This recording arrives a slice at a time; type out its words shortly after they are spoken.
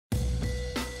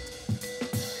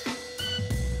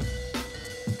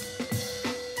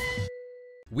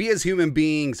We as human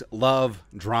beings love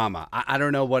drama. I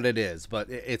don't know what it is, but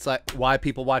it's like why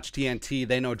people watch TNT.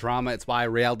 They know drama. It's why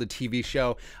reality TV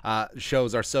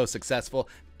shows are so successful.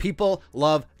 People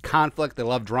love conflict. They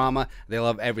love drama. They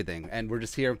love everything. And we're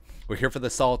just here. We're here for the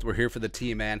salt. We're here for the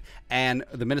tea, man. And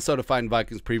the Minnesota Fighting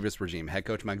Vikings previous regime, head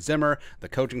coach Mike Zimmer, the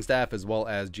coaching staff, as well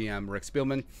as GM Rick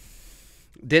Spielman,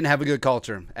 didn't have a good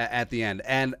culture at the end.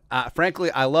 And frankly,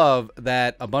 I love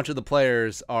that a bunch of the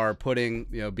players are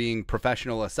putting, being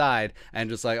professional aside and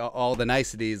just like all the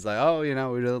niceties, like, oh, we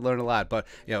learned a lot. But,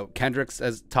 Kendricks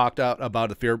has talked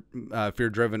about a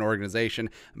fear-driven organization.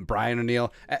 Brian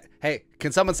O'Neill. Hey,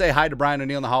 can someone say hi to Brian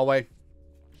O'Neill in the hallway?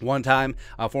 One time,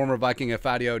 former Viking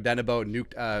Fadio Denebo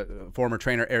nuked former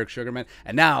trainer Eric Sugarman,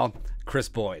 and now Kris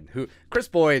Boyd, Kris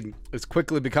Boyd is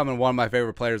quickly becoming one of my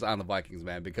favorite players on the Vikings,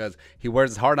 man, because he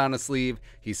wears his heart on his sleeve.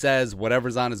 He says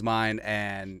whatever's on his mind,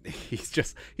 and he's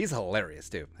hilarious,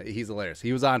 too. He's hilarious.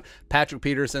 He was on Patrick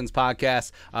Peterson's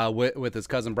podcast with his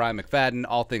cousin Brian McFadden,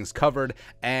 All Things Covered,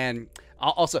 and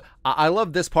also, I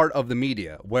love this part of the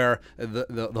media where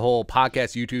the whole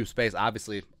podcast, YouTube space,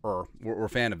 obviously, we're a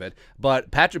fan of it.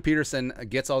 But Patrick Peterson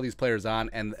gets all these players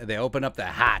on, and they open up the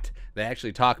hat. They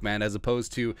actually talk, man, as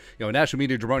opposed to, national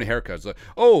media jabroni haircuts.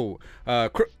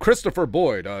 Like, Christopher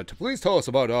Boyd, to please tell us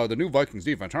about the new Vikings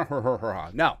defense.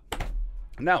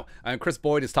 No, Kris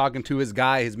Boyd is talking to his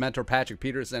guy, his mentor, Patrick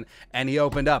Peterson, and he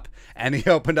opened up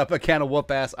a can of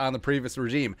whoop ass on the previous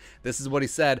regime. This is what he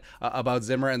said about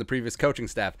Zimmer and the previous coaching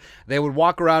staff. They would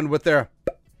walk around with their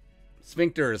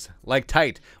sphincters like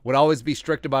tight, would always be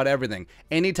strict about everything.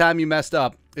 Anytime you messed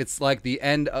up, it's like the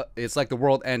end. It's like the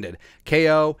world ended.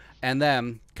 KO and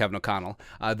them, Kevin O'Connell,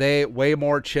 they way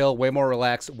more chill, way more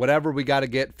relaxed. Whatever we got to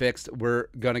get fixed, we're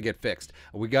gonna get fixed.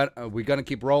 We're gonna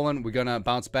keep rolling. We're gonna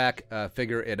bounce back,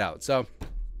 figure it out. So.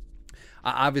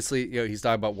 Obviously, he's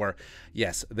talking about where,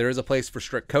 yes, there is a place for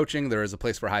strict coaching. There is a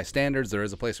place for high standards. There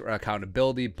is a place for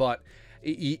accountability, but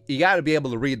you got to be able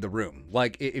to read the room.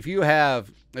 Like if you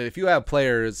have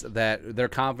players that their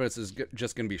confidence is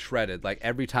just going to be shredded, like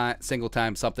every single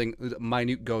time something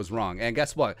minute goes wrong. And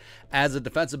guess what? As a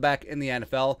defensive back in the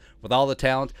NFL, with all the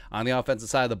talent on the offensive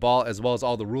side of the ball, as well as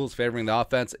all the rules favoring the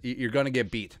offense, you're going to get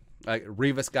beat. Like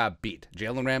Revis got beat.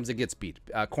 Jalen Ramsey gets beat.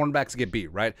 Cornerbacks get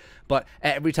beat, right? But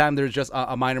every time there's just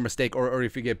a minor mistake or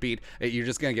if you get beat, you're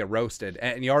just going to get roasted.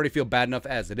 And you already feel bad enough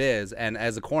as it is. And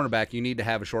as a cornerback, you need to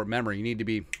have a short memory. You need to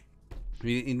be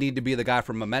the guy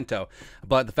from Memento.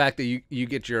 But the fact that you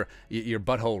get your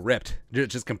butthole ripped,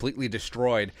 just completely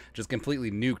destroyed, just completely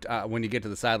nuked when you get to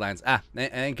the sidelines,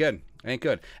 it ain't good. Ain't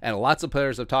good. And lots of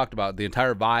players have talked about the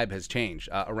entire vibe has changed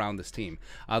around this team.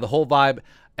 The whole vibe,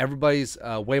 everybody's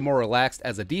way more relaxed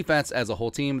as a defense, as a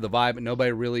whole team. The vibe,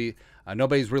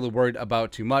 nobody's really worried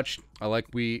about too much.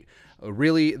 We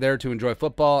really there to enjoy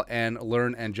football and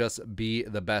learn and just be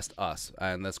the best us.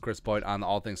 And that's Kris Boyd on the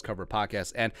All Things Covered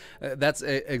podcast. And that's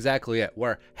exactly it.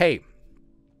 Where, hey,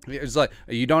 it's like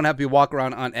you don't have to walk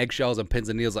around on eggshells and pins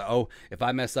and needles like, oh, if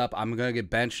I mess up, I'm going to get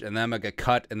benched and then I'm going to get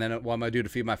cut and then what am I going to do to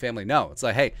feed my family? No, it's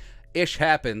like, hey, ish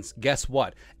happens. Guess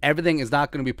what? Everything is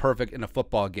not going to be perfect in a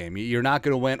football game. You're not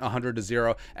going to win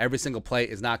 100-0. Every single play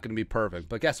is not going to be perfect.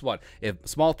 But guess what? If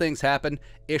small things happen,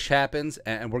 ish happens,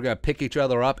 and we're going to pick each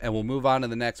other up and we'll move on to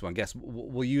the next one.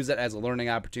 We'll use it as a learning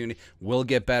opportunity. We'll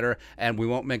get better and we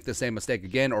won't make the same mistake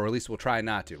again, or at least we'll try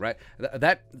not to, right?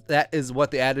 That is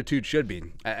what the attitude should be,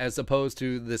 as opposed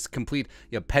to this complete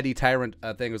petty tyrant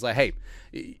thing. It was like, hey,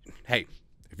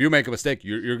 if you make a mistake,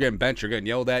 you're getting benched, you're getting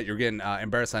yelled at, you're getting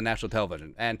embarrassed on national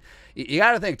television. And you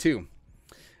got to think, too,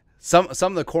 some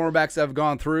of the cornerbacks that have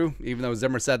gone through, even though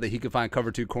Zimmer said that he could find cover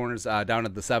 2 corners down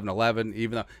at the 7-Eleven,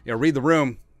 even though, read the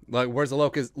room, like, where's the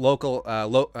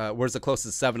where's the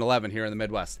closest 7-Eleven here in the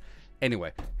Midwest?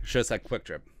 Anyway, just that quick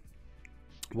trip.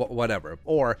 Whatever.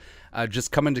 Or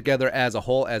just coming together as a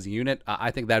whole, as a unit.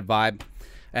 I think that vibe.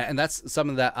 And that's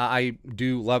something that I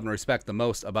do love and respect the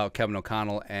most about Kevin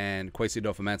O'Connell and Kwesi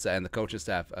Adofo-Mensah and the coaching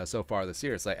staff so far this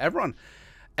year. It's like everyone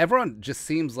just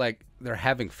seems like they're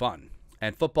having fun.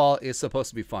 And football is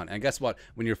supposed to be fun. And guess what?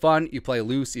 When you're fun, you play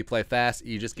loose, you play fast,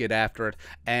 you just get after it.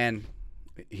 And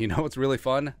you know what's really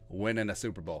fun? Winning a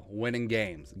Super Bowl, winning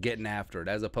games, getting after it,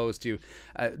 as opposed to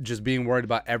just being worried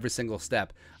about every single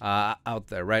step out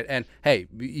there, right? And hey,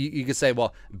 you could say,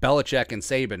 well, Belichick and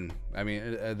Saban, I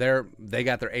mean, they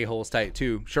got their a-holes tight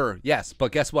too. Sure, yes,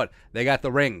 but guess what? They got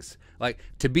the rings. Like,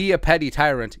 to be a petty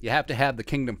tyrant, you have to have the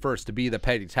kingdom first to be the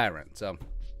petty tyrant. So,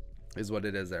 is what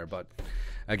it is there. But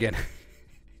again,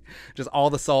 just all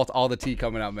the salt, all the tea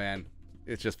coming out, man.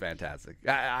 It's just fantastic.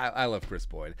 I love Kris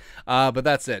Boyd. But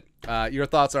that's it. Your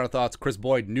thoughts are our thoughts. Kris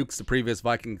Boyd nukes the previous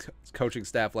Vikings coaching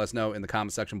staff. Let us know in the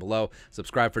comment section below.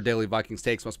 Subscribe for daily Vikings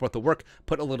takes. Want to support the work?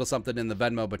 Put a little something in the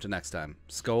Venmo. But till next time,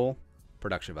 Skol,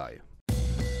 production value.